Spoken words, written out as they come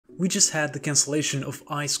We just had the cancellation of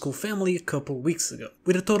High School Family a couple weeks ago.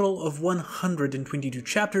 With a total of 122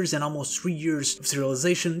 chapters and almost 3 years of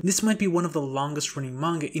serialization, this might be one of the longest running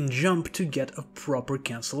manga in Jump to get a proper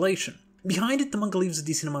cancellation. Behind it, the manga leaves a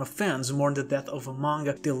decent amount of fans mourn the death of a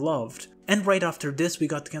manga they loved. And right after this, we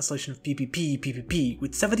got the cancellation of PPP.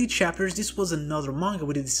 With 70 chapters, this was another manga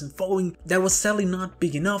with a decent following that was sadly not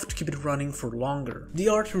big enough to keep it running for longer. The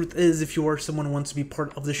hard truth is, if you are someone who wants to be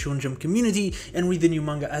part of the Shonen Jump community and read the new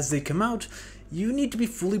manga as they come out, you need to be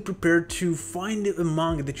fully prepared to find a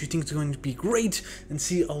manga that you think is going to be great and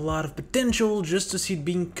see a lot of potential just to see it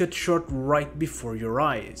being cut short right before your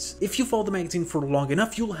eyes. If you follow the magazine for long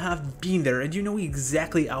enough, you'll have been there and you know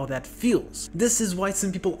exactly how that feels. This is why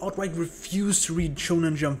some people outright refuse to read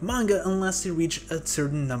Shonen Jump manga unless they reach a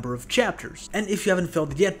certain number of chapters. And if you haven't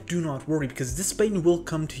felt it yet, do not worry, because this pain will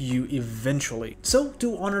come to you eventually. So,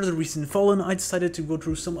 to honor the recent fallen, I decided to go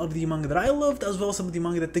through some of the manga that I loved as well as some of the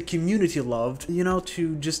manga that the community loved, you know,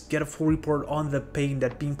 to just get a full report on the pain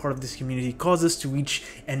that being part of this community causes to each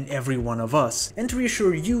and every one of us, and to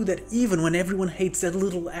reassure you that even when everyone hates that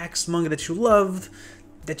little axe manga that you loved,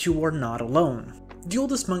 that you are not alone. The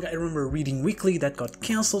oldest manga I remember reading weekly that got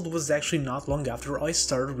cancelled was actually not long after I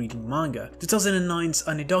started reading manga. 2009's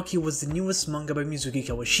Anedoki was the newest manga by Mizuki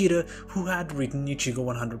Kawashita, who had written Ichigo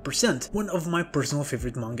 100%, one of my personal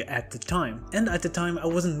favorite manga at the time. And at the time I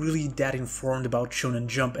wasn't really that informed about Shonen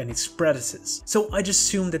Jump and its predecessors, so I just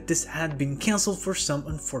assumed that this had been cancelled for some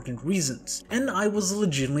unfortunate reasons. And I was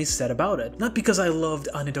legitimately sad about it, not because I loved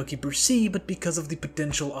Anedoki per se, but because of the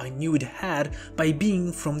potential I knew it had by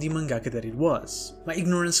being from the mangaka that it was. My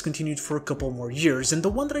ignorance continued for a couple more years, and the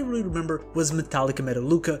one that I really remember was Metallica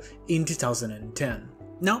Metaluca in 2010.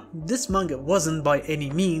 Now, this manga wasn't by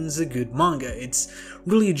any means a good manga. It's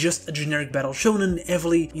really just a generic battle shonen,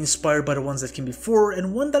 heavily inspired by the ones that came before,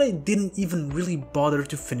 and one that I didn't even really bother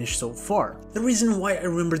to finish so far. The reason why I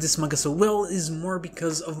remember this manga so well is more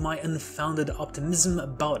because of my unfounded optimism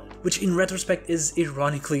about it, which in retrospect is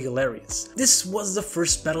ironically hilarious. This was the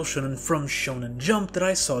first battle shonen from Shonen Jump that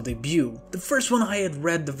I saw debut. The first one I had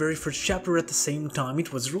read the very first chapter at the same time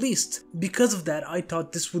it was released. Because of that, I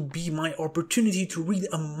thought this would be my opportunity to read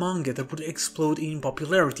a manga that would explode in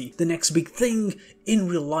popularity, the next big thing in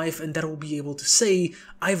real life, and that I will be able to say,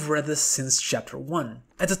 I've read this since chapter 1.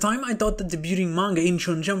 At the time, I thought that debuting manga in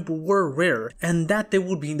Shonen Jump were rare, and that they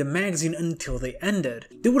would be in the magazine until they ended.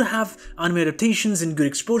 They would have anime adaptations and good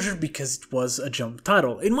exposure because it was a Jump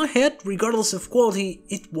title. In my head, regardless of quality,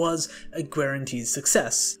 it was a guaranteed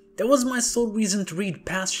success. That was my sole reason to read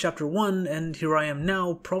past chapter 1, and here I am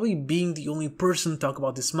now, probably being the only person to talk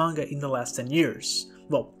about this manga in the last 10 years.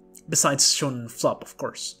 Well, besides Shonen Flop, of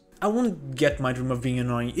course. I won't get my dream of being an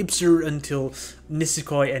annoying hipster until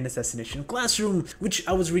Nisekoi and Assassination Classroom, which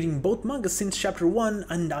I was reading both mangas since chapter 1,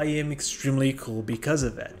 and I am extremely cool because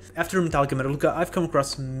of it. After Metallica Metaluca, I've come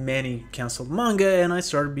across many cancelled manga, and I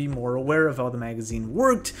started to be more aware of how the magazine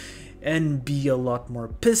worked, and be a lot more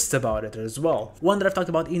pissed about it as well. One that I've talked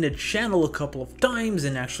about in the channel a couple of times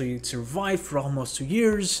and actually survived for almost 2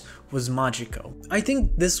 years was Magico. I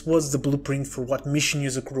think this was the blueprint for what Mission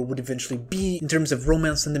Yuzakuro would eventually be in terms of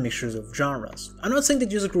romance and the mixtures of genres. I'm not saying that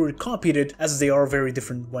Yuzakuro copied it, as they are very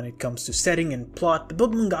different when it comes to setting and plot, but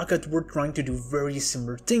both mangaka were trying to do very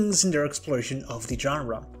similar things in their exploration of the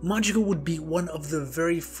genre. Magico would be one of the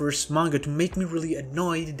very first manga to make me really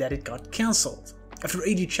annoyed that it got cancelled. After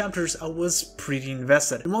 80 chapters, I was pretty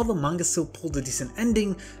invested, and while the manga still pulled a decent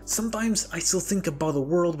ending, sometimes I still think about the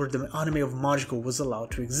world where the anime of Magico was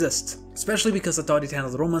allowed to exist. Especially because I thought it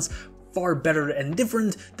handled romance far better and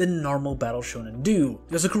different than normal battle shonen do.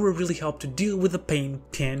 Yuzakuro really helped to deal with the pain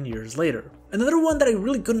 10 years later. Another one that I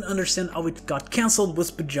really couldn't understand how it got cancelled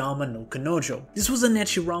was Pajama no Kanojo. This was an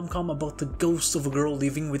ecchi rom-com about the ghost of a girl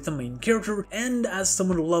living with the main character, and as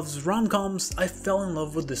someone who loves rom-coms, I fell in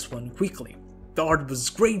love with this one quickly. The art was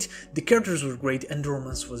great, the characters were great, and the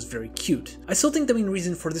romance was very cute. I still think the main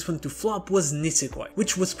reason for this one to flop was Nisekoi,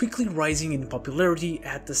 which was quickly rising in popularity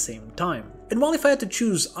at the same time. And while if I had to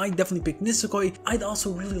choose, I'd definitely pick Nisekoi, I'd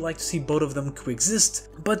also really like to see both of them coexist,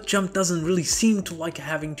 but Jump doesn't really seem to like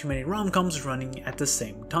having too many rom-coms running at the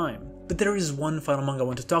same time. But there is one final manga I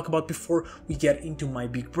want to talk about before we get into my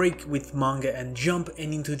big break with manga and Jump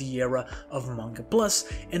and into the era of Manga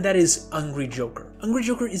Plus, and that is Hungry Joker. Hungry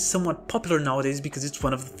Joker is somewhat popular nowadays because it's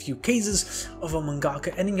one of the few cases of a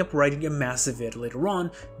mangaka ending up writing a massive hit later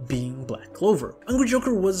on, being Black Clover. Hungry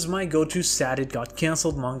Joker was my go-to sad it got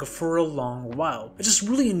cancelled manga for a long while. I just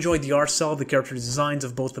really enjoyed the art style, the character designs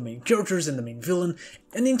of both the main characters and the main villain,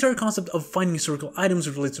 And the entire concept of finding historical items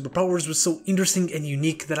with related superpowers was so interesting and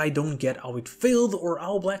unique that I don't get how it failed or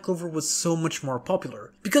how Black Clover was so much more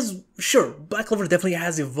popular. Because, sure, Black Clover definitely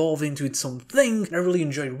has evolved into its own thing, and I really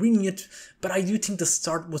enjoy reading it, but I do think the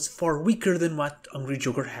start was far weaker than what Hungry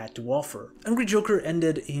Joker had to offer. Hungry Joker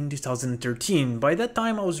ended in 2013. By that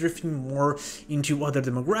time I was drifting more into other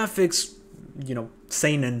demographics, you know,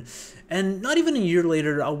 seinen, and not even a year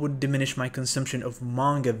later I would diminish my consumption of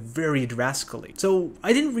manga very drastically. So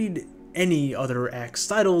I didn't read any other X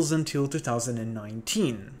titles until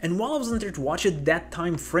 2019. And while I wasn't there to watch it, that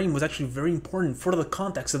time frame was actually very important for the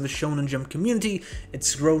context of the Shonen Jump community,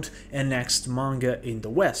 its growth, and next manga in the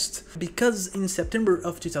West. Because in September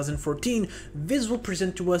of 2014, Viz will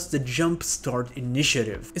present to us the Jump Start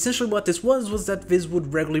Initiative. Essentially what this was that Viz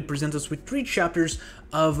would regularly present us with 3 chapters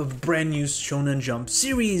of a brand new Shonen Jump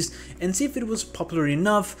series and see if it was popular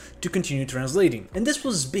enough to continue translating. And this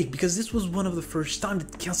was big because this was one of the first time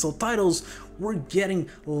that cancelled titles were getting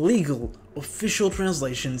legal official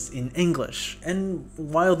translations in English. And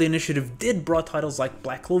while the initiative did brought titles like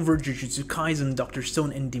Black Clover, Jujutsu Kaisen, Dr.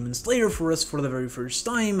 Stone, and Demon Slayer for us for the very first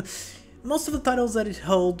time, most of the titles that it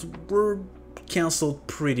held were cancelled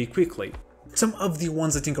pretty quickly. Some of the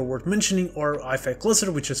ones I think are worth mentioning are I-Fi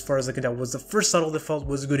Cluster, which as far as I can tell was the first title that felt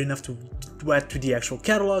was good enough to add to the actual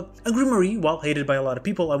catalog. Angry Marie, while hated by a lot of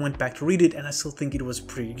people, I went back to read it and I still think it was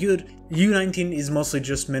pretty good. U19 is mostly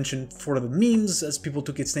just mentioned for the memes, as people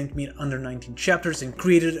took its name to mean under 19 chapters and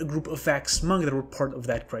created a group of facts manga that were part of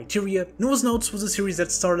that criteria. Noah's Notes was a series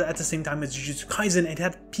that started at the same time as Jujutsu Kaisen and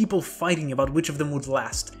had people fighting about which of them would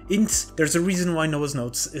last. There's a reason why Noah's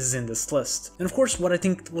Notes is in this list. And of course, what I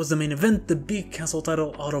think was the main event, the big cancel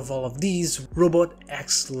title out of all of these, Robot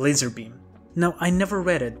X Laserbeam. Now, I never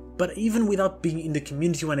read it, but even without being in the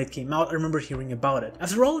community when it came out, I remember hearing about it.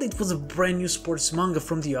 After all, it was a brand new sports manga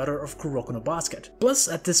from the author of Kuroko no Basket. Plus,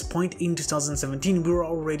 at this point in 2017, we were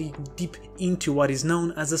already deep into what is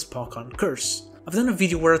known as the Spokon Curse. I've done a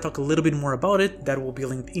video where I talk a little bit more about it, that will be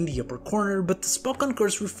linked in the upper corner, but the Spokon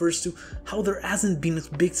Curse refers to how there hasn't been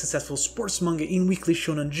a big successful sports manga in Weekly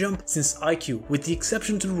Shonen Jump since IQ, with the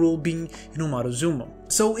exception to the rule being Inomaru Zumo.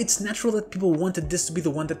 So it's natural that people wanted this to be the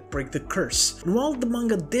one that break the curse. And while the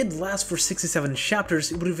manga did last for 67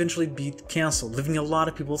 chapters, it would eventually be cancelled, leaving a lot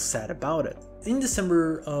of people sad about it. In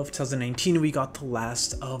December of 2019, we got the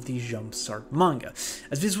last of the Jumpstart manga,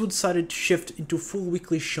 as Viz decided to shift into full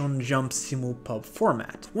weekly Shonen Jump simulpub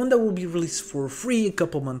format, one that will be released for free a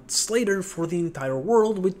couple months later for the entire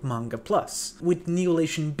world with Manga Plus, with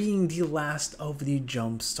Neolation being the last of the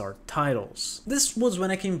Jumpstart titles. This was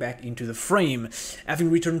when I came back into the frame.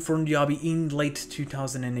 Having returned from the hobby in late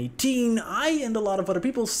 2018, I and a lot of other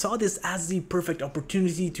people saw this as the perfect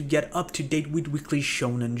opportunity to get up to date with weekly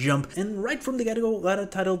Shonen Jump, and right from the get-go got a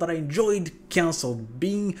title that I enjoyed cancelled,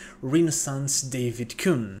 being Renaissance David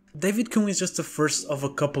Kun. David Kun is just the first of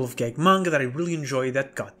a couple of gag manga that I really enjoy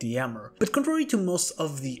that got the hammer. But contrary to most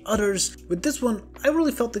of the others, with this one I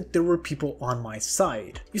really felt that there were people on my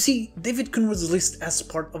side. You see, David Kun was released as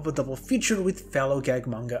part of a double feature with fellow gag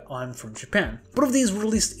manga I'm From Japan. Both of these were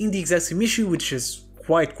released in the exact same issue, which is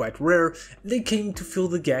quite rare. They came to fill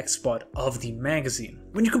the gag spot of the magazine.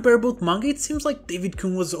 When you compare both manga, it seems like David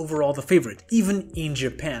Kun was overall the favorite, even in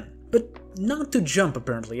Japan. But not to Jump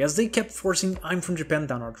apparently, as they kept forcing I'm From Japan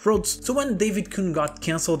down our throats, so when David Kun got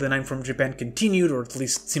cancelled and I'm From Japan continued, or at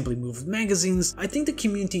least simply moved magazines, I think the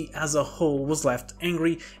community as a whole was left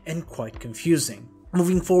angry and quite confusing.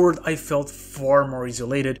 Moving forward, I felt far more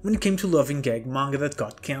isolated when it came to loving gag manga that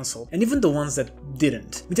got cancelled, and even the ones that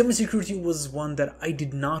didn't. Mitama Security was one that I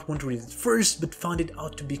did not want to read at first, but found it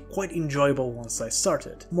out to be quite enjoyable once I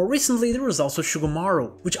started. More recently, there was also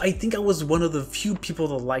Shugomaru, which I think I was one of the few people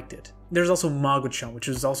that liked it. There's also Mago-chan, which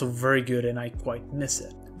is also very good and I quite miss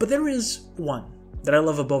it. But there is one that I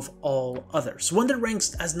love above all others, one that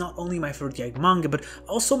ranks as not only my favorite gag manga, but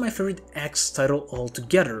also my favorite X title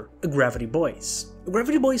altogether, A Gravity Boys. A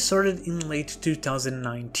Gravity Boys started in late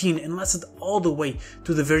 2019 and lasted all the way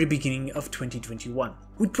to the very beginning of 2021.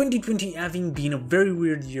 With 2020 having been a very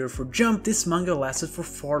weird year for Jump, this manga lasted for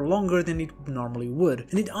far longer than it normally would,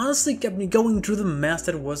 and it honestly kept me going through the mess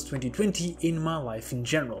that was 2020 in my life in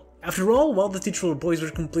general. After all, while the titular boys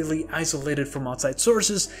were completely isolated from outside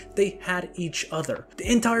sources, they had each other.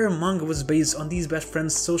 The entire manga was based on these best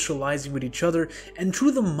friends socializing with each other, and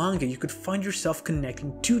through the manga you could find yourself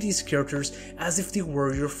connecting to these characters as if they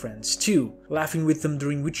were your friends too, laughing with them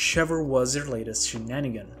during whichever was their latest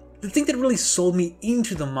shenanigan. The thing that really sold me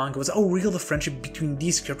into the manga was how real the friendship between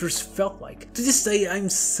these characters felt like. To this day, I'm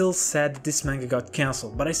still sad that this manga got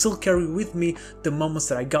cancelled, but I still carry with me the moments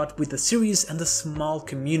that I got with the series and the small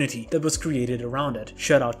community that was created around it.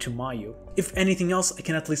 Shout out to Mayu. If anything else, I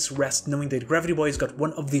can at least rest knowing that Gravity Boys got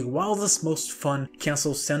one of the wildest, most fun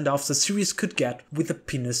cancel send-offs the series could get with the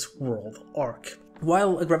Penis World arc.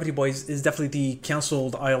 While Gravity Boys is definitely the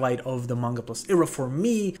cancelled highlight of the Manga Plus era for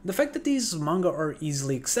me, the fact that these manga are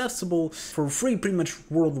easily accessible for free pretty much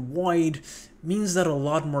worldwide means that a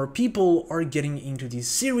lot more people are getting into these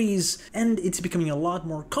series, and it's becoming a lot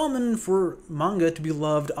more common for manga to be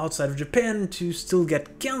loved outside of Japan to still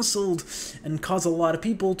get cancelled and cause a lot of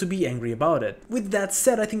people to be angry about it. With that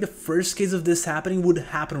said, I think the first case of this happening would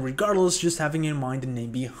happen regardless, just having in mind the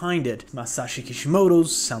name behind it, Masashi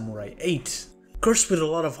Kishimoto's Samurai 8. Cursed with a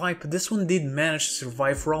lot of hype, this one did manage to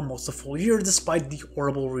survive for almost a full year despite the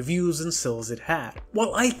horrible reviews and sales it had.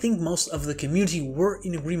 While I think most of the community were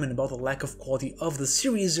in agreement about the lack of quality of the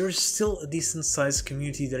series, there is still a decent sized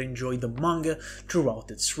community that enjoyed the manga throughout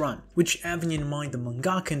its run. Which, having in mind the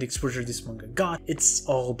mangaka and the exposure this manga got, it's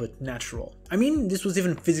all but natural. I mean, this was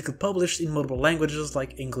even physically published in multiple languages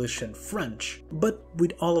like English and French. But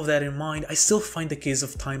with all of that in mind, I still find the case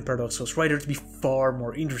of Time Paradox Ghost Rider to be far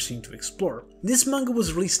more interesting to explore. This manga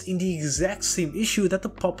was released in the exact same issue that the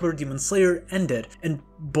popular Demon Slayer ended, and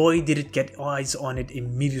boy did it get eyes on it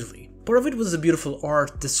immediately. Part of it was the beautiful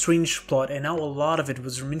art, the strange plot, and how a lot of it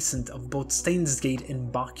was reminiscent of both Steins Gate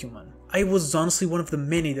and Bakuman. I was honestly one of the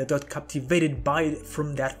many that got captivated by it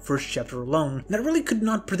from that first chapter alone, and I really could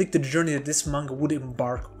not predict the journey that this manga would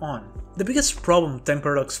embark on. The biggest problem Time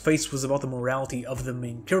Paradox faced was about the morality of the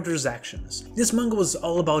main character's actions. This manga was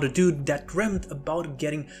all about a dude that dreamt about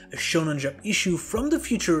getting a Shonen Jump issue from the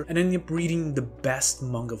future and ended up reading the best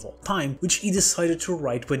manga of all time, which he decided to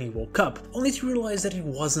write when he woke up, only to realize that it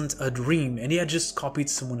wasn't a dream and he had just copied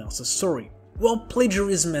someone else's story. While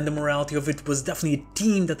plagiarism and the morality of it was definitely a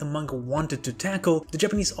theme that the manga wanted to tackle, the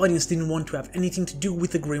Japanese audience didn't want to have anything to do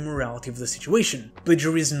with the grey morality of the situation.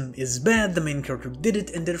 Plagiarism is bad, the main character did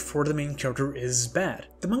it, and therefore the main character is bad.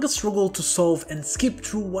 The manga struggled to solve and skip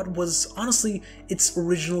through what was honestly its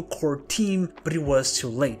original core theme, but it was too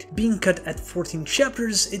late. Being cut at 14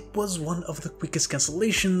 chapters, it was one of the quickest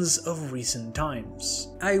cancellations of recent times.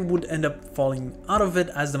 I would end up falling out of it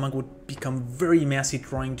as the manga would become very messy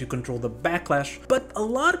trying to control the backlash, but a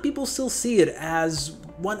lot of people still see it as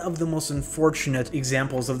one of the most unfortunate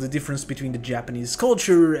examples of the difference between the Japanese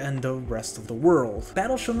culture and the rest of the world.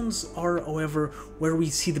 Battle shonens are, however, where we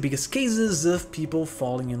see the biggest cases of people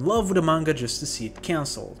falling in love with a manga just to see it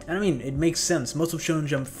cancelled. And I mean, it makes sense, most of Shonen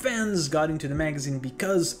Jump fans got into the magazine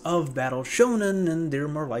because of Battle Shonen and they're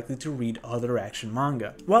more likely to read other action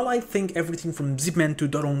manga. While I think everything from Zipman to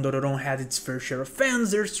Doron Doron had its fair share of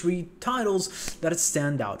fans, there's 3 titles that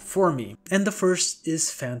stand out for me. And the first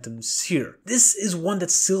is Phantom Seer. This is one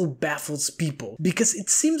that still baffles people, because it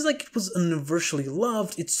seems like it was universally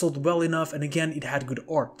loved, it sold well enough, and again, it had good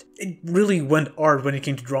art. It really went hard when it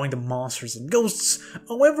came to drawing the monsters and ghosts.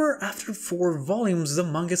 However, after 4 volumes, the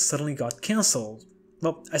manga suddenly got cancelled.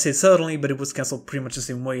 Well, I say suddenly, but it was cancelled pretty much the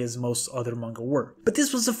same way as most other manga were. But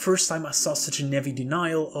this was the first time I saw such a heavy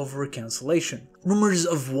denial over a cancellation. Rumors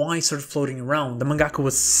of why started floating around. The mangaka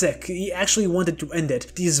was sick, he actually wanted to end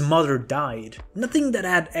it, his mother died. Nothing that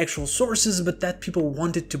had actual sources, but that people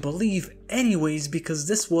wanted to believe anyways because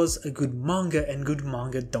this was a good manga and good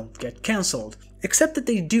manga don't get cancelled. Except that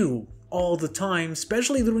they do. All the time,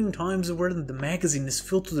 especially during times where the magazine is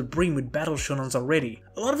filled to the brim with battle shonens already.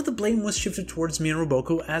 A lot of the blame was shifted towards Mie and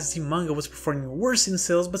Roboko as the manga was performing worse in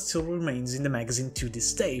sales but still remains in the magazine to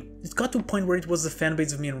this day. It got to a point where it was the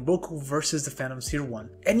fanbase of Mie and Roboko versus the Phantom Seer one.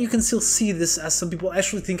 And you can still see this as some people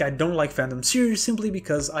actually think I don't like Phantom Seer simply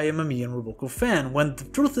because I am a Mie and Roboko fan, when the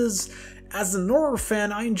truth is, as a Nora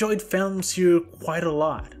fan, I enjoyed Phantom Seer quite a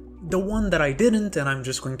lot. The one that I didn't, and I'm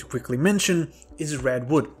just going to quickly mention, is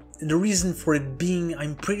Redwood. And the reason for it being,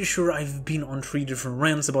 I'm pretty sure I've been on 3 different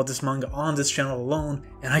rants about this manga on this channel alone,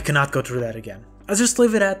 and I cannot go through that again. I'll just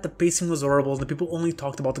leave it at the pacing was horrible, the people only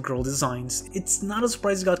talked about the girl designs. It's not a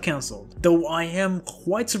surprise it got cancelled, though I am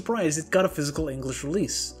quite surprised it got a physical English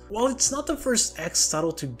release. While it's not the first X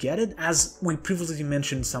title to get it, as we previously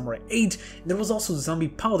mentioned Samurai 8, there was also Zombie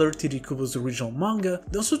Powder, Tirikubo's original manga.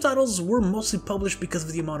 Those 2 titles were mostly published because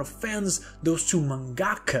of the amount of fans those 2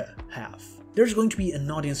 mangaka have. There's going to be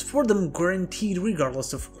an audience for them guaranteed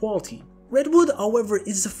regardless of quality. Redwood, however,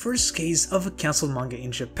 is the first case of a cancelled manga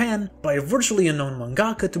in Japan by a virtually unknown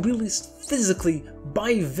mangaka to be released physically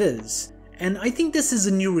by Viz. And I think this is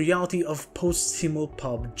a new reality of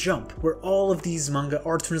post-simulpub Jump, where all of these manga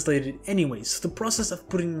are translated anyways, so the process of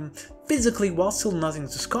putting them physically while still nothing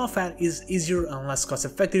to scoff at is easier and less cost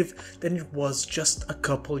effective than it was just a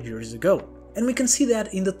couple years ago. And we can see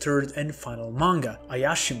that in the third and final manga,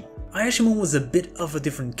 Ayashimon. Ayashimon was a bit of a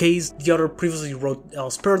different case. The author previously wrote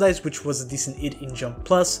Hell's Paradise, which was a decent hit in Jump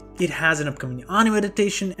Plus. It has an upcoming anime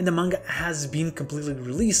adaptation, and the manga has been completely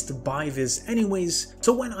released by Viz anyways.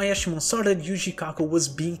 So when Ayashimon started, Yuji Kako was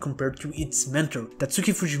being compared to its mentor,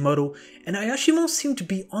 Tatsuki Fujimoto, and Ayashimon seemed to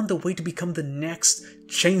be on the way to become the next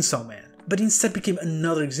Chainsaw Man, but instead became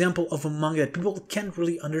another example of a manga that people can't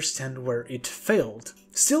really understand where it failed.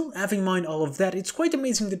 Still, having in mind all of that, it's quite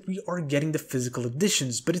amazing that we are getting the physical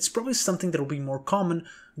editions, but it's probably something that will be more common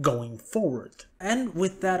going forward. And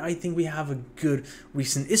with that, I think we have a good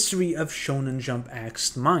recent history of Shonen Jump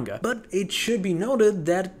X manga. But it should be noted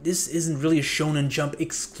that this isn't really a Shonen Jump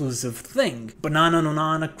exclusive thing. Banana no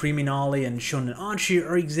Nana, Criminale, and Shonen Achi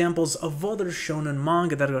are examples of other shonen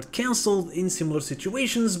manga that got cancelled in similar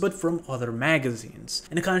situations but from other magazines.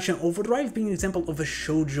 And Akansha Overdrive being an example of a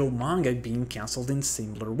shoujo manga being cancelled in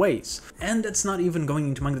similar ways. And that's not even going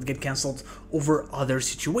into manga that get cancelled over other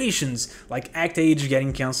situations, like Act Age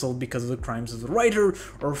getting cancelled because of the crimes of the writer,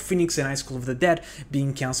 or Phoenix and High School of the Dead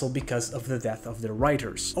being cancelled because of the death of their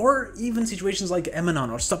writers. Or even situations like Emanon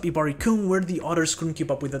or Stop Ibari-kun, where the authors couldn't keep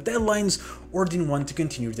up with the deadlines or didn't want to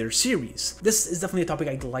continue their series. This is definitely a topic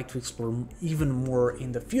I'd like to explore even more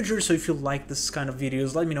in the future, so if you like this kind of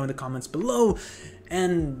videos, let me know in the comments below,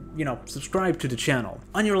 and, you know, subscribe to the channel.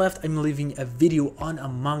 On your left, I'm leaving a video on a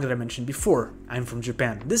manga that I mentioned before. I'm from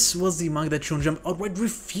Japan. This was the manga that Shonen Jump outright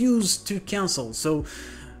refused to cancel, so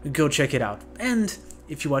go check it out. And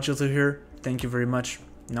if you watch until here, thank you very much,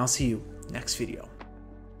 and I'll see you next video.